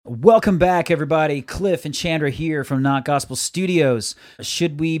Welcome back, everybody. Cliff and Chandra here from Not Gospel Studios.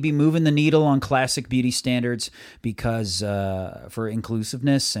 Should we be moving the needle on classic beauty standards because for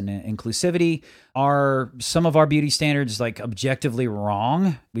inclusiveness and inclusivity, are some of our beauty standards like objectively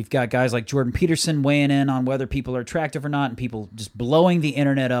wrong? We've got guys like Jordan Peterson weighing in on whether people are attractive or not, and people just blowing the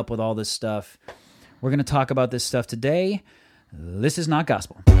internet up with all this stuff. We're going to talk about this stuff today. This is Not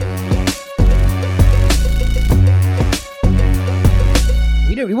Gospel.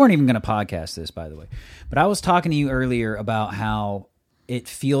 We weren't even going to podcast this, by the way. But I was talking to you earlier about how it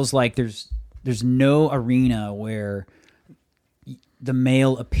feels like there's no arena where the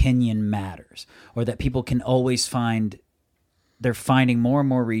male opinion matters, or that people can always they're finding more and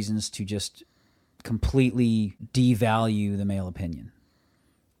more reasons to just completely devalue the male opinion.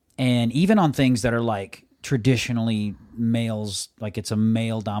 And even on things that are like traditionally males, like it's a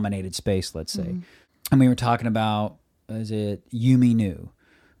male-dominated space, let's say. Mm-hmm. And we were talking about, is it Yumi Nu,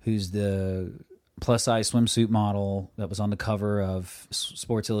 who's the plus-size swimsuit model that was on the cover of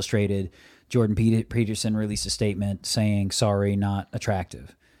Sports Illustrated. Jordan Peterson released a statement saying, sorry, not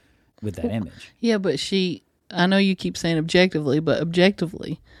attractive, with that image. Yeah, but I know you keep saying objectively, but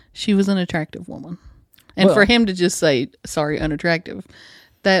objectively, she was an attractive woman. And for him to just say, sorry, unattractive,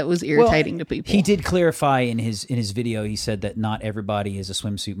 that was irritating to people. He did clarify in his video, he said that not everybody is a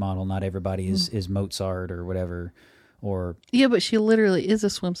swimsuit model, not everybody is Mozart or whatever. Yeah, but she literally is a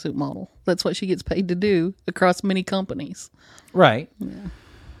swimsuit model. That's what she gets paid to do across many companies. Right.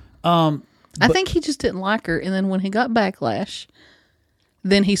 Yeah. I think he just didn't like her, and then when he got backlash,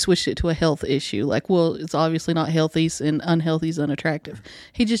 then he switched it to a health issue. Like, well, it's obviously not healthy, and unhealthy is unattractive.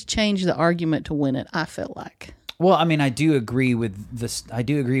 He just changed the argument to win it, I felt like. Well, I mean, I do agree with this. I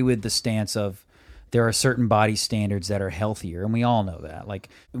do agree with the stance of there are certain body standards that are healthier, and we all know that. Like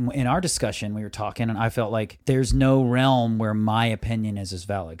in our discussion, we were talking, and I felt like there's no realm where my opinion is as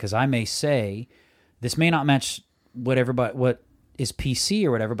valid, because I may say this may not match what is PC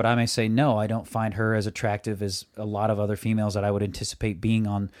or whatever, but I may say no, I don't find her as attractive as a lot of other females that I would anticipate being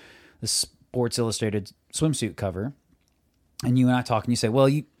on the Sports Illustrated swimsuit cover. And you and I talk, and you say, well,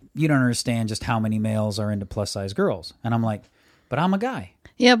 you don't understand just how many males are into plus size girls, and I'm like, but I'm a guy.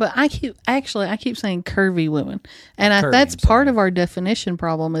 Yeah, but I keep saying curvy women. And that's part of our definition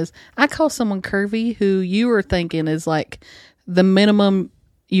problem is I call someone curvy who you are thinking is like the minimum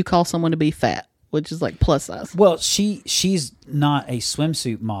you call someone to be fat, which is like plus size. Well, she's not a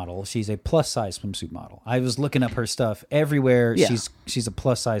swimsuit model. She's a plus size swimsuit model. I was looking up her stuff everywhere. Yeah. She's a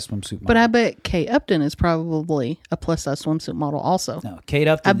plus size swimsuit model. But I bet Kate Upton is probably a plus size swimsuit model also. No, Kate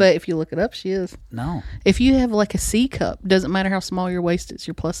Upton. I bet if you look it up, she is. No. If you have like a C cup, doesn't matter how small your waist is,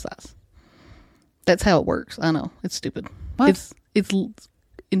 you're plus size. That's how it works. I know. It's stupid. What? It's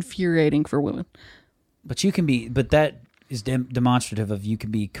infuriating for women. But that is demonstrative of you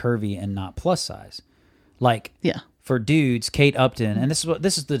can be curvy and not plus size. Like, yeah. For dudes, Kate Upton, and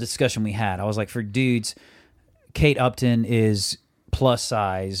this is the discussion we had. I was like, for dudes, Kate Upton is plus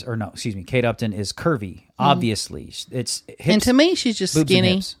size, Kate Upton is curvy. Obviously, it's hips, and to me, she's just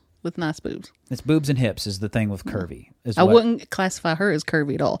skinny with nice boobs. It's boobs and hips is the thing with curvy. I wouldn't classify her as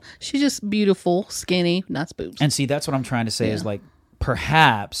curvy at all. She's just beautiful, skinny, nice boobs. And see, that's what I'm trying to say is like,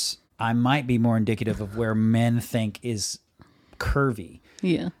 perhaps I might be more indicative of where men think is curvy.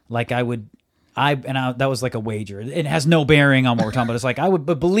 Yeah. Like that was like a wager. It has no bearing on what we're talking about. It's like I would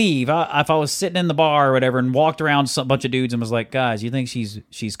believe if I was sitting in the bar or whatever and walked around a bunch of dudes and was like, guys, you think she's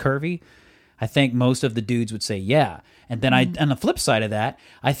curvy? I think most of the dudes would say, yeah. And then on the flip side of that,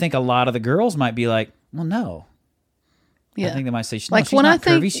 I think a lot of the girls might be like, well, no. Yeah. I think they might say, no, she's not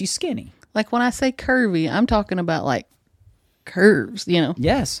curvy, she's skinny. Like when I say curvy, I'm talking about like curves, you know?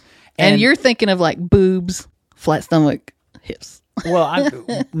 Yes. And you're thinking of like boobs, flat stomach, hips. Well,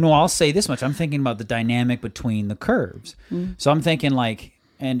 I'll say this much. I'm thinking about the dynamic between the curves. So I'm thinking like,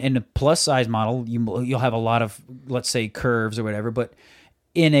 and in a plus size model, you'll have a lot of, let's say, curves or whatever. But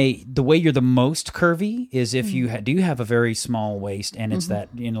the way you're the most curvy is if you do have a very small waist and it's that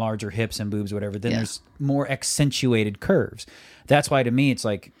in larger hips and boobs or whatever. Then there's more accentuated curves. That's why to me it's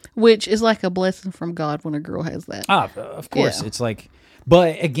like, which is like a blessing from God when a girl has that. Of course, it's like,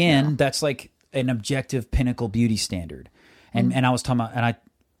 but again, that's like an objective pinnacle beauty standard. And I was talking about, and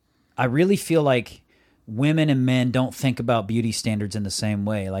I really feel like women and men don't think about beauty standards in the same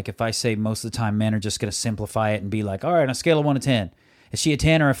way. Like if I say most of the time men are just going to simplify it and be like, all right, on a scale of 1 to 10, is she a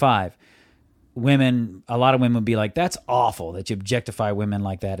 10 or a 5? A lot of women would be like, that's awful that you objectify women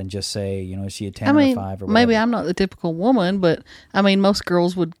like that and just say, is she a 10 or a 5 or whatever. Maybe I'm not the typical woman, but I mean, most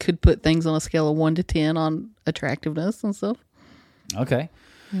girls could put things on a scale of 1 to 10 on attractiveness and stuff. Okay.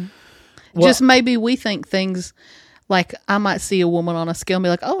 Well, just maybe we think things Like, I might see a woman on a scale and be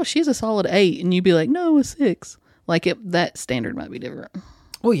like, oh, she's a solid 8. And you'd be like, no, a 6. Like, that standard might be different.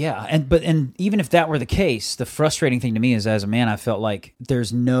 Well, yeah. And even if that were the case, the frustrating thing to me is, as a man, I felt like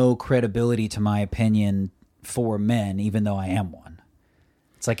there's no credibility to my opinion for men, even though I am one.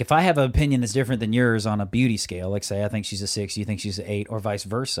 It's like, if I have an opinion that's different than yours on a beauty scale, like say I think she's a 6, you think she's an 8, or vice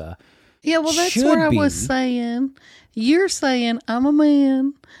versa. Yeah, well, that's where I was saying. You're saying I'm a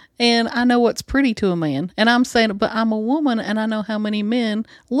man and I know what's pretty to a man. And I'm saying, but I'm a woman and I know how many men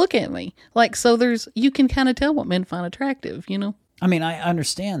look at me. Like, so you can kind of tell what men find attractive, you know? I mean, I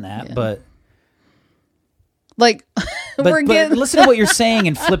understand that, but... Like, but listen to what you're saying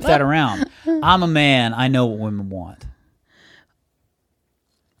and flip that around. I'm a man. I know what women want.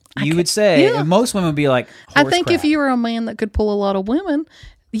 You would say, most women would be like, I think if you were a man that could pull a lot of women,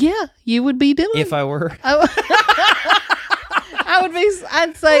 yeah, you would be doing. If I were, I'd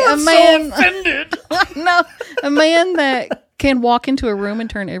say a man. So offended. No, a man that can walk into a room and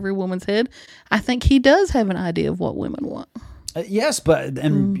turn every woman's head. I think he does have an idea of what women want. Yes, but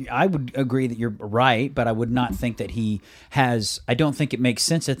I would agree that you're right, but I would not think that he has. I don't think it makes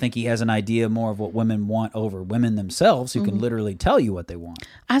sense to think he has an idea more of what women want over women themselves, who can literally tell you what they want.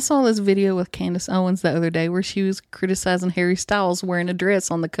 I saw this video with Candace Owens the other day where she was criticizing Harry Styles wearing a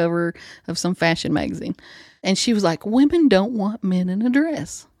dress on the cover of some fashion magazine, and she was like, "Women don't want men in a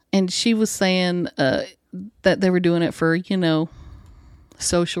dress," and she was saying that they were doing it for,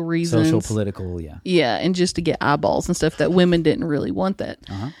 social reasons. Social, political, yeah. Yeah, and just to get eyeballs and stuff, that women didn't really want that.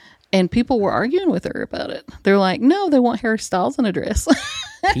 And people were arguing with her about it. They're like, no, they want Harry Styles in a dress.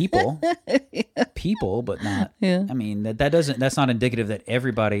 People, but not. Yeah. I mean, that's not indicative that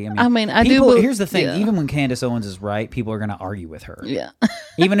everybody. Here's the thing. Yeah. Even when Candace Owens is right, people are going to argue with her. Yeah.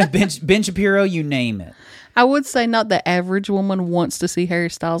 Even if Ben Shapiro, you name it. I would say not the average woman wants to see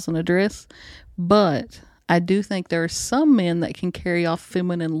Harry Styles in a dress, but I do think there are some men that can carry off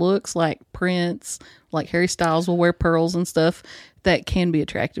feminine looks, like Prince, like Harry Styles will wear pearls and stuff, that can be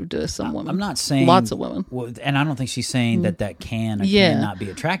attractive to some women. I'm not saying lots of women. Well, and I don't think she's saying that can or cannot be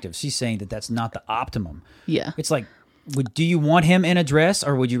attractive. She's saying that that's not the optimum. Yeah. It's like, do you want him in a dress,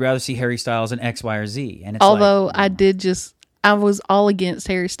 or would you rather see Harry Styles in X, Y, or Z? And it's although I was all against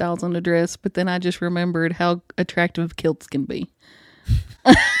Harry Styles in a dress, but then I just remembered how attractive kilts can be.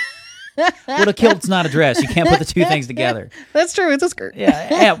 Well, a kilt's not a dress. You can't put the two things together. That's true. It's a skirt.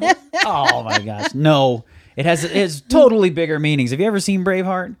 Yeah. Oh my gosh. No. It has totally bigger meanings. Have you ever seen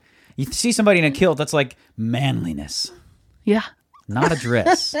Braveheart? You see somebody in a kilt, that's like manliness. Yeah. Not a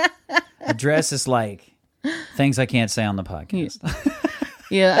dress. A dress is like things I can't say on the podcast.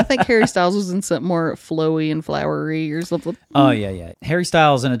 Yeah, I think Harry Styles was in something more flowy and flowery or something. Oh, yeah. Harry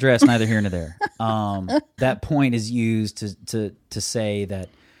Styles in a dress, neither here nor there. That point is used to say that,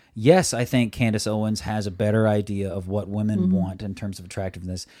 yes, I think Candace Owens has a better idea of what women want in terms of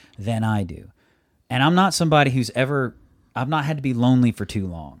attractiveness than I do. And I'm not somebody I've not had to be lonely for too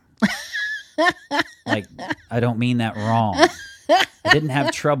long. Like, I don't mean that wrong. I didn't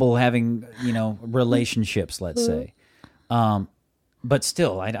have trouble having, relationships, let's say. But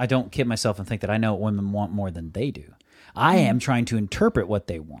still, I don't kid myself and think that I know what women want more than they do. I am trying to interpret what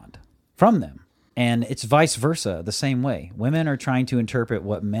they want from them. And it's vice versa, the same way. Women are trying to interpret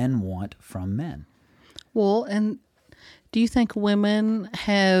what men want from men. Well, and do you think women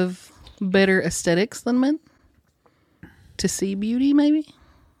have better aesthetics than men? To see beauty, maybe?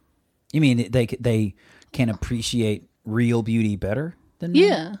 You mean they can appreciate real beauty better than men?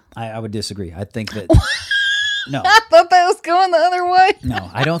 Yeah. I would disagree. I think that... No. I thought that was going the other way.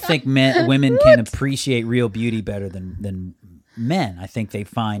 No, I don't think women can appreciate real beauty better than men. I think they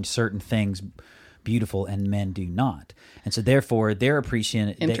find certain things beautiful and men do not. And so therefore they're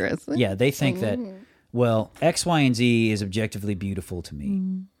appreciating... Interesting. They think that, well, X, Y, and Z is objectively beautiful to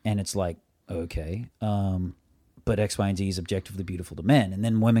me. And it's like, okay, but X, Y, and Z is objectively beautiful to men. And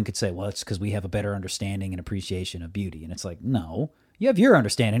then women could say, well, it's because we have a better understanding and appreciation of beauty. And it's like, no, you have your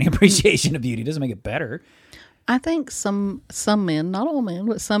understanding and appreciation of beauty. It doesn't make it better. I think some men, not all men,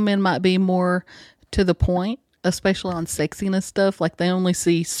 but some men might be more to the point, especially on sexiness stuff. Like they only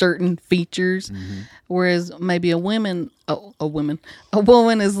see certain features, whereas maybe a woman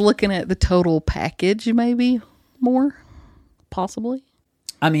is looking at the total package, maybe more, possibly.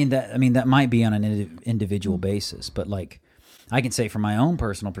 I mean that might be on an individual basis, but like I can say from my own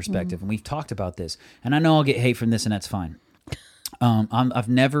personal perspective, and we've talked about this, and I know I'll get hate from this, and that's fine. I've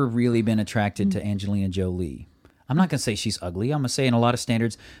never really been attracted to Angelina Jolie. I'm not going to say she's ugly. I'm going to say in a lot of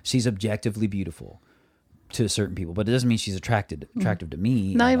standards, she's objectively beautiful to certain people, but it doesn't mean she's attractive to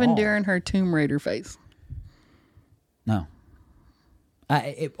me. Not even during her Tomb Raider phase. No.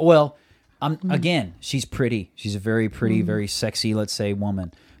 Again, she's pretty. She's a very pretty, very sexy, let's say,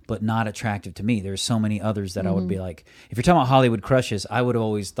 woman, but not attractive to me. There's so many others that I would be like, if you're talking about Hollywood crushes, I would have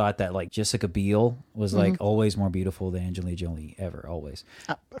always thought that like Jessica Biel was like always more beautiful than Angelina Jolie ever, always.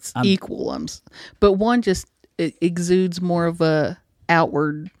 It's equal. But one just exudes more of a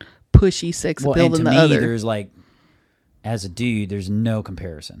outward pushy sex appeal than the other. There's like, as a dude, there's no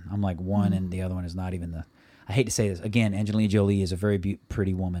comparison. I'm like one and the other one is not even the, I hate to say this. Again, Angelina Jolie is a very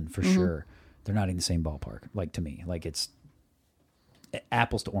pretty woman for sure. They're not in the same ballpark, like to me. Like it's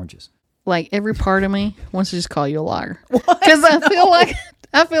apples to oranges. Like every part of me wants to just call you a liar. Because I feel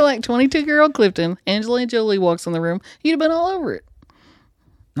like 22-year-old Clifton, Angelina Jolie walks in the room, you'd have been all over it.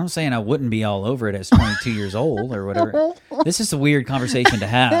 I'm saying I wouldn't be all over it as 22 years old or whatever. This is a weird conversation to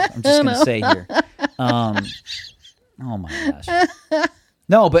have. I'm just going to say here. Oh my gosh.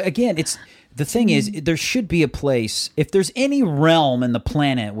 No, but again, it's the thing is there should be a place, if there's any realm in the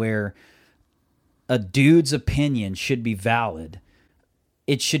planet where a dude's opinion should be valid,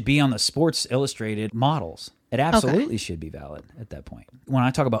 it should be on the Sports Illustrated models. It absolutely should be valid at that point. When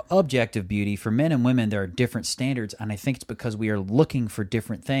I talk about objective beauty, for men and women, there are different standards, and I think it's because we are looking for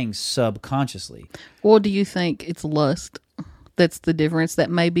different things subconsciously. Or do you think it's lust? That's the difference. That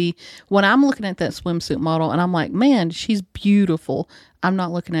maybe when I'm looking at that swimsuit model and I'm like, man, she's beautiful, I'm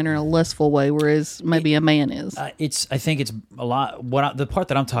not looking at her in a lustful way, whereas maybe a man is. I think it's a lot. The part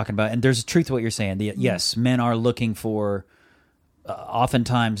that I'm talking about, and there's a truth to what you're saying. Yes, men are looking for.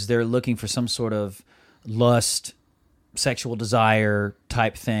 Oftentimes, they're looking for some sort of lust, sexual desire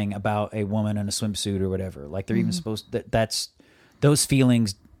type thing about a woman in a swimsuit or whatever. Like they're even supposed that's those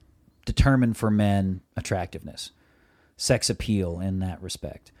feelings determine for men attractiveness, sex appeal in that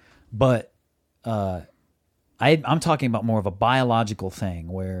respect. But I'm talking about more of a biological thing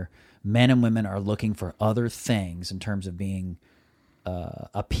where men and women are looking for other things in terms of being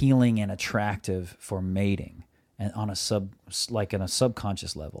appealing and attractive for mating. And on a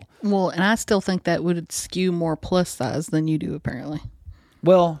subconscious level. Well, and I still think that would skew more plus size than you do, apparently.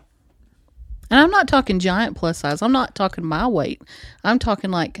 Well, and I'm not talking giant plus size. I'm not talking my weight. I'm talking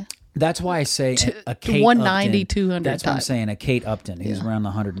like that's why I say a Kate 190, Upton, 200. That's type. what I'm saying. A Kate Upton, who's around the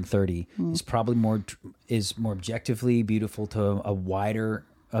 130, is probably more objectively beautiful to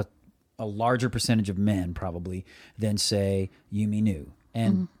a larger percentage of men probably than say Yumi Nu.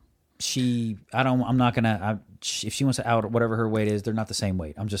 And I'm not gonna. If she wants to out whatever her weight is, they're not the same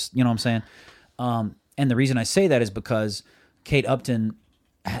weight. I'm just, you know what I'm saying. And the reason I say that is because Kate Upton,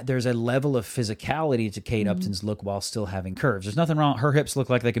 there's a level of physicality to Kate Upton's look while still having curves. There's nothing wrong. Her hips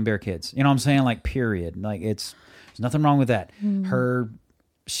look like they can bear kids. You know what I'm saying? Like period. Like there's nothing wrong with that.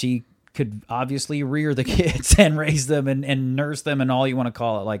 She could obviously rear the kids and raise them and nurse them and all you want to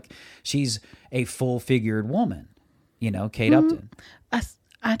call it. Like she's a full figured woman. You know, Kate Upton.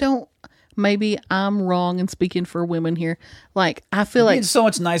 I don't. Maybe I'm wrong in speaking for women here. Like, I feel like it's so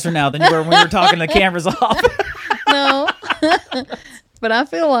much nicer now than you were when we were talking the cameras off. No, but I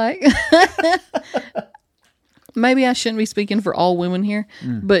feel like maybe I shouldn't be speaking for all women here.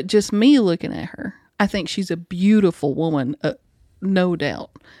 But just me looking at her, I think she's a beautiful woman, no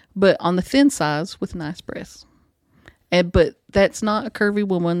doubt. But on the thin size with nice breasts. But that's not a curvy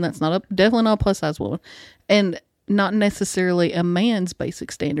woman. That's definitely not a plus size woman, and not necessarily a man's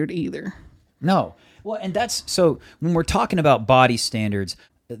basic standard either. No. Well, and that's so when we're talking about body standards,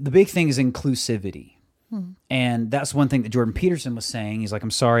 the big thing is inclusivity. And that's one thing that Jordan Peterson was saying. He's like,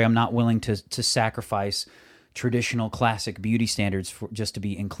 I'm sorry, I'm not willing to sacrifice traditional classic beauty standards for just to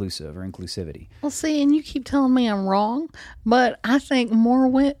be inclusive or inclusivity. Well, see, and you keep telling me I'm wrong, but I think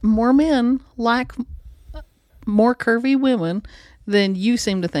more men like more curvy women than you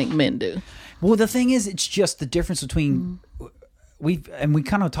seem to think men do. Well, the thing is, it's just the difference between we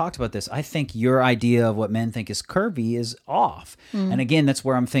kind of talked about this. I think your idea of what men think is curvy is off. And again, that's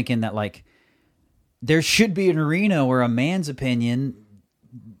where I'm thinking that like there should be an arena where a man's opinion,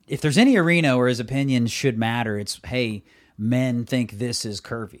 if there's any arena where his opinion should matter, it's, hey, men think this is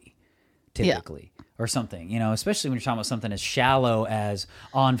curvy, typically, or something, you know, especially when you're talking about something as shallow as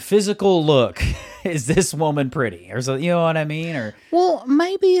on physical look, is this woman pretty? Or so, you know what I mean? Or well,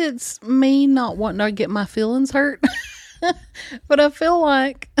 maybe it's me not wanting to get my feelings hurt, but I feel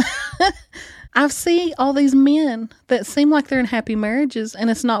like I see all these men that seem like they're in happy marriages, and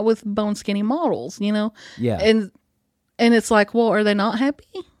it's not with bone skinny models, you know? Yeah. And it's like, well, are they not happy?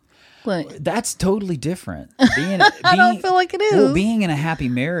 That's totally different. I don't feel like it is. Well, being in a happy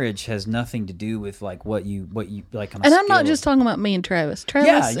marriage has nothing to do with like what you like. And I'm not just talking about me and Travis.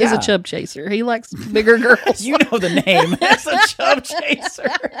 Travis is a chub chaser. He likes bigger girls. You know the name. That's a chub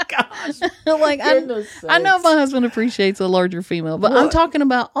chaser. Gosh. Like I know my husband appreciates a larger female, but I'm talking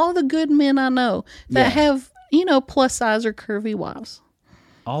about all the good men I know that have, plus size or curvy wives.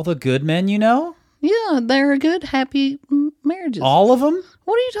 All the good men you know? Yeah, they're good, happy marriages. All of them?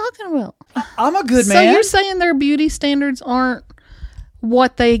 What are you talking about? I'm a good man. So you're saying their beauty standards aren't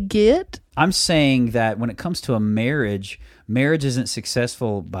what they get? I'm saying that when it comes to a marriage isn't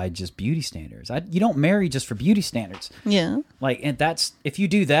successful by just beauty standards. You don't marry just for beauty standards. Yeah. Like, and if you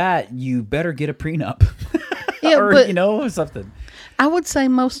do that, you better get a prenup. Yeah, or something. I would say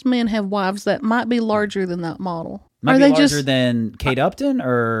most men have wives that might be larger than that model. Might be larger than Kate Upton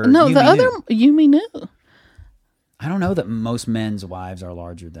or no, Yumi the other New? Yumi New. I don't know that most men's wives are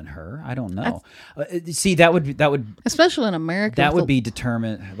larger than her. I don't know. See, that would especially in America. That would be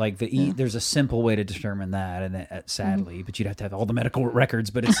determined. Like there's a simple way to determine that, and sadly, but you'd have to have all the medical records.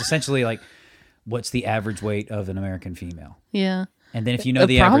 But it's essentially like, what's the average weight of an American female? Yeah. And then if you know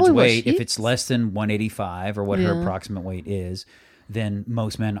the average weight, if it's less than 185 or what her approximate weight is, then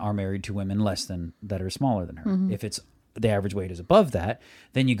most men are married to women that are smaller than her. Mm-hmm. If it's the average weight is above that,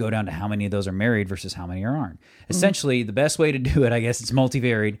 then you go down to how many of those are married versus how many aren't. Mm-hmm. Essentially, the best way to do it, I guess, it's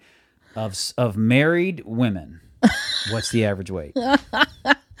multivariate of married women. What's the average weight?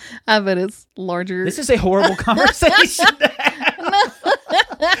 I bet it's larger. This is a horrible conversation to have.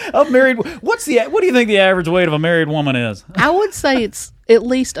 Of married, what do you think the average weight of a married woman is? I would say it's at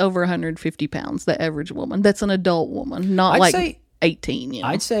least over 150 pounds. The average woman. That's an adult woman, not like 18.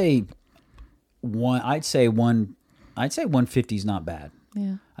 I'd say 150 is not bad.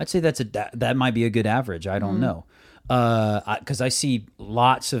 Yeah. I'd say that might be a good average. I don't know. Because I see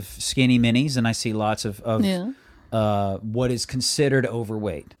lots of skinny minis and I see lots of what is considered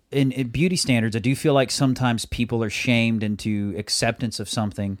overweight. In beauty standards, I do feel like sometimes people are shamed into acceptance of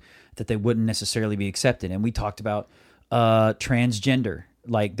something that they wouldn't necessarily be accepted. And we talked about transgender.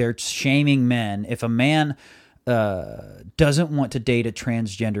 Like, they're shaming men. If a man doesn't want to date a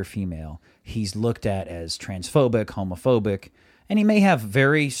transgender female, he's looked at as transphobic, homophobic, and he may have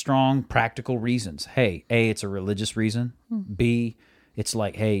very strong practical reasons. Hey, A, it's a religious reason. B, it's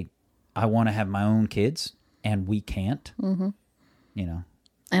like, hey, I want to have my own kids, and we can't. Mm-hmm.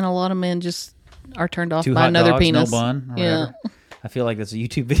 And a lot of men just are turned off Two by hot another dogs, penis. No bun, or whatever. I feel like that's a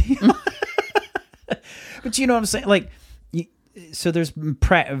YouTube video. But you know what I'm saying? Like, so there's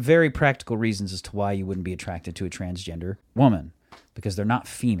very practical reasons as to why you wouldn't be attracted to a transgender woman, because they're not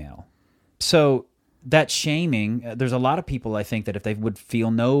female. So that shaming, there's a lot of people, I think, that if they would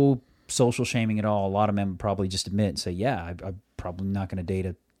feel no social shaming at all, a lot of men would probably just admit and say, yeah, I'm probably not going to date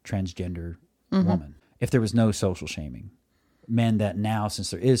a transgender woman. If there was no social shaming. Men that now,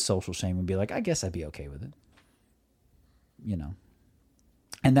 since there is social shaming, would be like, I guess I'd be okay with it.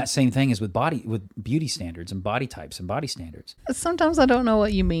 And that same thing is with beauty standards and body types and body standards. Sometimes I don't know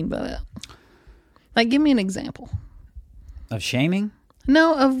what you mean by that. Like, give me an example. Of shaming?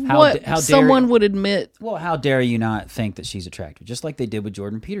 No, of how someone would admit. Well, how dare you not think that she's attractive? Just like they did with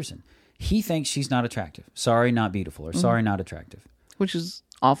Jordan Peterson. He thinks she's not attractive. Sorry, not beautiful. Or sorry, not attractive. Which is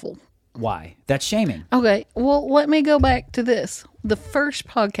awful. Why? That's shaming. Okay, well, let me go back to this. The first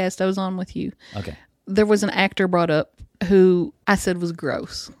podcast I was on with you. Okay. There was an actor brought up who I said was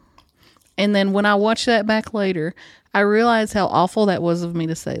gross. And then when I watched that back later, I realized how awful that was of me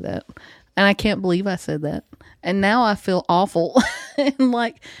to say that. And I can't believe I said that. And now I feel awful. And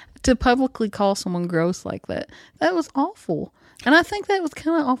like, to publicly call someone gross like that was awful. And I think that was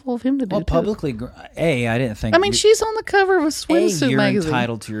kind of awful of him to do. Well, publicly, I didn't think. I mean, she's on the cover of a swimsuit you're magazine. You're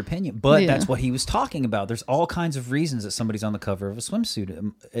entitled to your opinion, but that's what he was talking about. There's all kinds of reasons that somebody's on the cover of a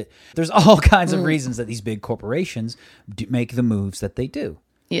swimsuit. There's all kinds of reasons that these big corporations make the moves that they do.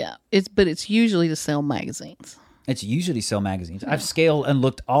 Yeah, but it's usually to sell magazines. It's usually sell magazines. Yeah. I've scaled and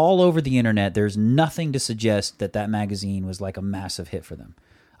looked all over the internet. There's nothing to suggest that magazine was like a massive hit for them.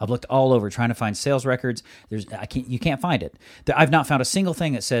 I've looked all over trying to find sales records. You can't find it. I've not found a single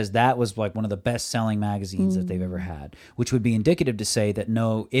thing that says that was like one of the best-selling magazines that they've ever had, which would be indicative to say that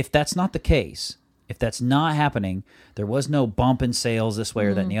no, if that's not the case, if that's not happening, there was no bump in sales this way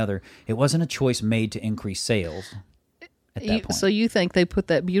or that and the other. It wasn't a choice made to increase sales at that point. So you think they put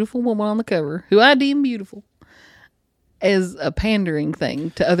that beautiful woman on the cover, who I deem beautiful, as a pandering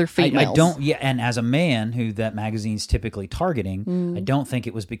thing to other females? I don't. Yeah, and as a man who that magazine's typically targeting, I don't think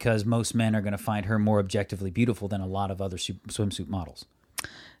it was because most men are going to find her more objectively beautiful than a lot of other swimsuit models.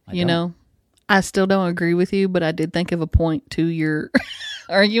 I still don't agree with you, but I did think of a point to your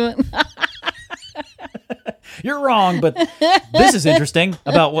arguing. You're wrong, but this is interesting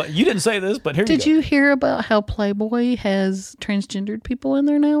about what you didn't say this, but here Did you go. you hear about how Playboy has transgendered people in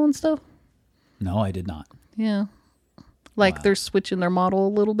there now and stuff? No, I did not. Yeah. Like they're switching their model a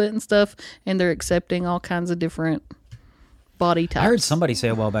little bit and stuff, and they're accepting all kinds of different body types. I heard somebody say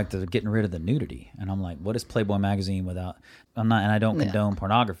a while back that they're getting rid of the nudity, and I'm like, what is Playboy magazine without? I'm not, and I don't condone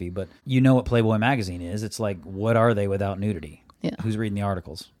pornography, but you know what Playboy magazine is. It's like, what are they without nudity? Yeah. Who's reading the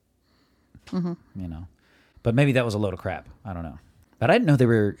articles? You know, but maybe that was a load of crap. I don't know, but I didn't know they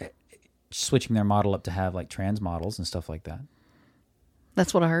were switching their model up to have like trans models and stuff like that.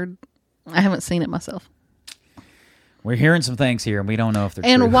 That's what I heard. I haven't seen it myself. We're hearing some things here, and we don't know if they're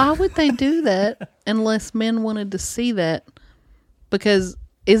And true. why would they do that unless men wanted to see that? Because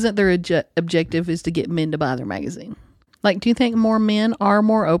isn't their objective is to get men to buy their magazine? Like, do you think more men are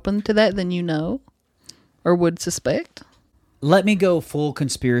more open to that than you know or would suspect? Let me go full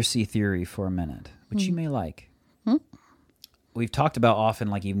conspiracy theory for a minute, which you may like. We've talked about often,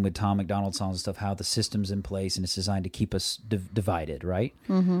 like even with Tom McDonald songs and stuff, how the system's in place and it's designed to keep us divided, right?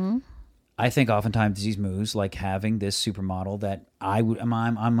 Mm-hmm. I think oftentimes these moves, like having this supermodel that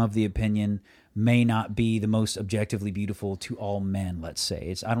I'm of the opinion may not be the most objectively beautiful to all men, let's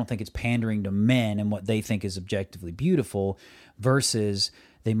say. I don't think it's pandering to men and what they think is objectively beautiful versus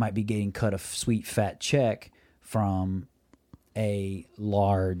they might be getting cut a sweet fat check from a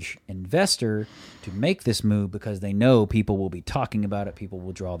large investor to make this move because they know people will be talking about it, people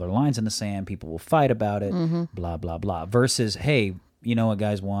will draw their lines in the sand, people will fight about it, blah, blah, blah. Versus, hey, you know what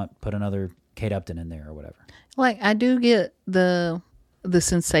guys want? Put another Kate Upton in there or whatever. Like, I do get the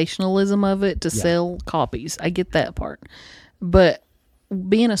sensationalism of it to sell copies. I get that part. But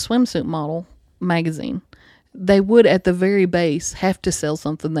being a swimsuit model magazine, they would at the very base have to sell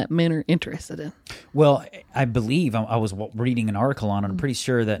something that men are interested in. Well, I believe I was reading an article on it. I'm pretty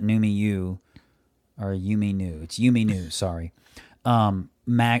sure that Yumi Nu, it's Yumi Nu, sorry.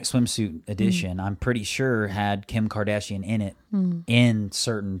 Mag swimsuit edition, I'm pretty sure had Kim Kardashian in it in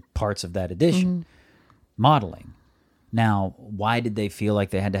certain parts of that edition, modeling. Now, why did they feel like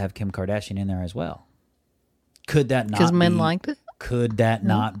they had to have Kim Kardashian in there as well? Could that not because men liked it? Could that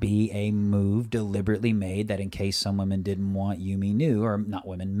not be a move deliberately made that in case some women didn't want Yumi Nu, or not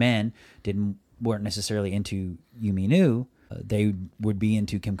women, men weren't necessarily into Yumi Nu, they would be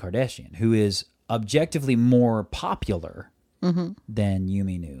into Kim Kardashian, who is objectively more popular than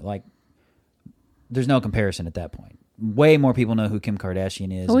Yumi Nu. Like, there's no comparison at that point. Way more people know who Kim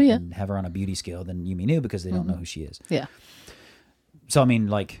Kardashian is and have her on a beauty scale than Yumi Nu because they don't know who she is. Yeah. So, I mean,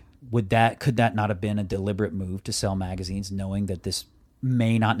 like, could that not have been a deliberate move to sell magazines knowing that this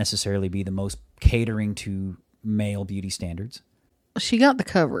may not necessarily be the most catering to male beauty standards? She got the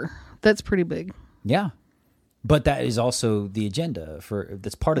cover. That's pretty big. Yeah. But that is also the agenda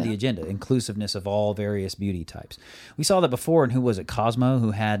that's part of the agenda, inclusiveness of all various beauty types. We saw that before in, who was it, Cosmo,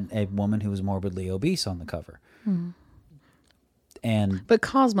 who had a woman who was morbidly obese on the cover. But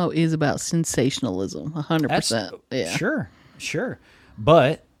Cosmo is about sensationalism, 100%. Yeah. Sure.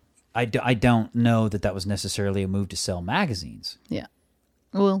 But I don't know that was necessarily a move to sell magazines. Yeah.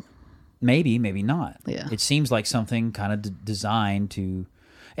 Well, maybe not. Yeah. It seems like something kind of designed to,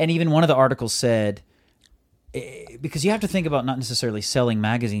 and even one of the articles said, because you have to think about not necessarily selling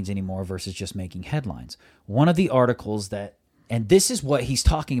magazines anymore versus just making headlines. One of the articles that, and this is what he's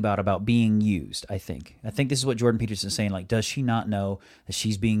talking about being used, I think. I think this is what Jordan Peterson is saying, like, does she not know that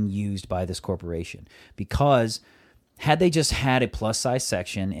she's being used by this corporation? Because had they just had a plus-size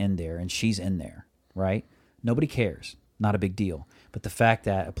section in there and she's in there, right? Nobody cares. Not a big deal. But the fact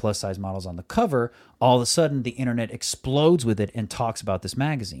that a plus-size model's on the cover, all of a sudden the internet explodes with it and talks about this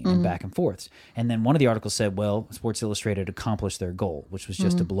magazine and back and forth. And then one of the articles said, well, Sports Illustrated accomplished their goal, which was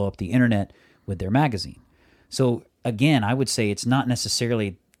just to blow up the internet with their magazine. So again, I would say it's not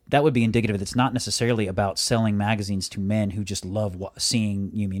necessarily, that would be indicative. It's not necessarily about selling magazines to men who just love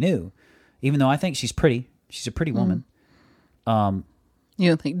seeing Yumi Nu, even though I think she's pretty. She's a pretty woman. You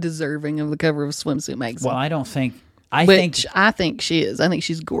don't think deserving of the cover of a swimsuit magazine? Well, I don't think. I think she is. I think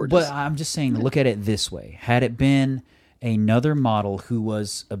she's gorgeous. But I'm just saying, look at it this way. Had it been another model who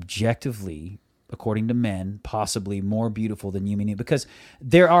was objectively, according to men, possibly more beautiful than Yumi Nu, because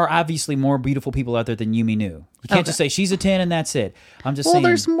there are obviously more beautiful people out there than Yumi Nu. You can't just say she's a 10 and that's it. I'm just saying. Well,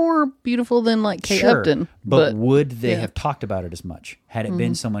 there's more beautiful than like Kate Upton. But would they have talked about it as much? Had it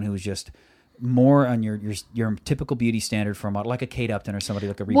been someone who was just more on your typical beauty standard for a model, like a Kate Upton or somebody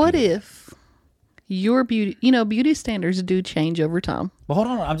like a repeat. What if your beauty, beauty standards do change over time? Well, hold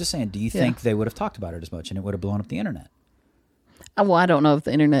on. I'm just saying, do you think they would have talked about it as much and it would have blown up the internet? Well, I don't know if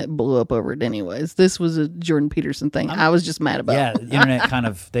the internet blew up over it anyways. This was a Jordan Peterson thing. I was just mad about. Yeah, the internet kind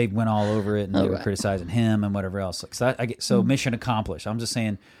of, they went all over it, and they were criticizing him and whatever else. So mission accomplished. I'm just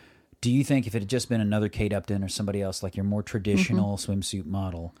saying, do you think if it had just been another Kate Upton or somebody else, like your more traditional swimsuit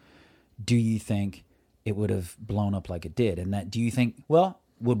model, do you think it would have blown up like it did? And that, do you think, well,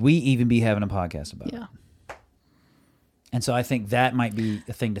 would we even be having a podcast about it? And so I think that might be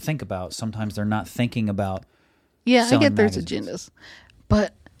a thing to think about. Sometimes they're not thinking about I get there's magazines. agendas.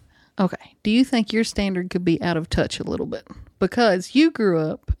 But, okay, do you think your standard could be out of touch a little bit? Because you grew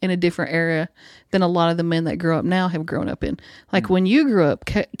up in a different era than a lot of the men that grow up now have grown up in. Like when you grew up,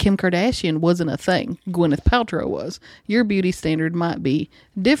 Kim Kardashian wasn't a thing. Gwyneth Paltrow was. Your beauty standard might be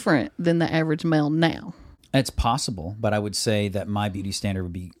different than the average male now. It's possible, but I would say that my beauty standard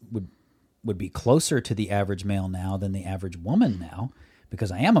would be closer to the average male now than the average woman now,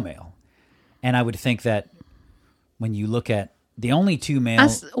 because I am a male. And I would think that when you look at the only two men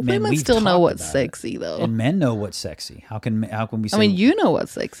women still know what's sexy, though. And men know what's sexy. How can we say... I mean, you know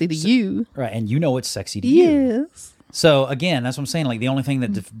what's sexy to you. Right, and you know what's sexy to you. Yes. So, again, that's what I'm saying. Like, the only thing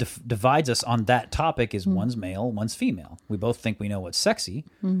that divides us on that topic is one's male, one's female. We both think we know what's sexy.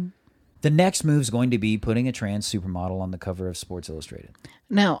 The next move is going to be putting a trans supermodel on the cover of Sports Illustrated.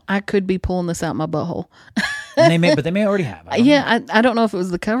 Now, I could be pulling this out my butthole. And they may already have. I don't know if it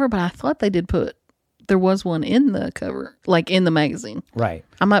was the cover, but I thought they did put... There was one in the cover, like in the magazine. Right.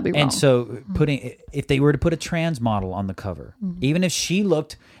 I might be wrong. And so if they were to put a trans model on the cover, even if she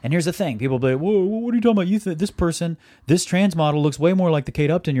looked, and here's the thing, people will be like, whoa, what are you talking about? You think this trans model looks way more like the Kate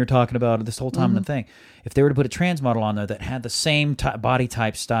Upton you're talking about this whole time in the thing. If they were to put a trans model on there that had the same body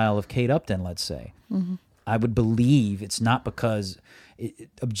type style of Kate Upton, let's say, I would believe it's not because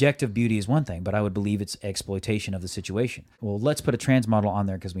objective beauty is one thing, but I would believe it's exploitation of the situation. Well, let's put a trans model on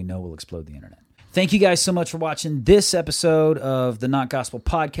there because we know we'll explode the internet. Thank you guys so much for watching this episode of the Not Gospel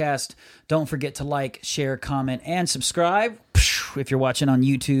Podcast. Don't forget to like, share, comment, and subscribe if you're watching on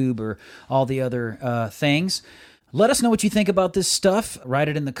YouTube or all the other things. Let us know what you think about this stuff. Write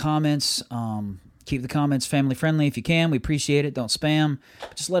it in the comments. Keep the comments family friendly if you can. We appreciate it. Don't spam.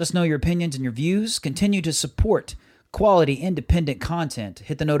 Just let us know your opinions and your views. Continue to support quality, independent content.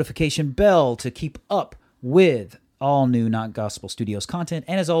 Hit the notification bell to keep up with all new Not Gospel Studios content.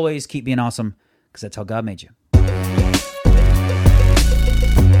 And as always, keep being awesome, because that's how God made you.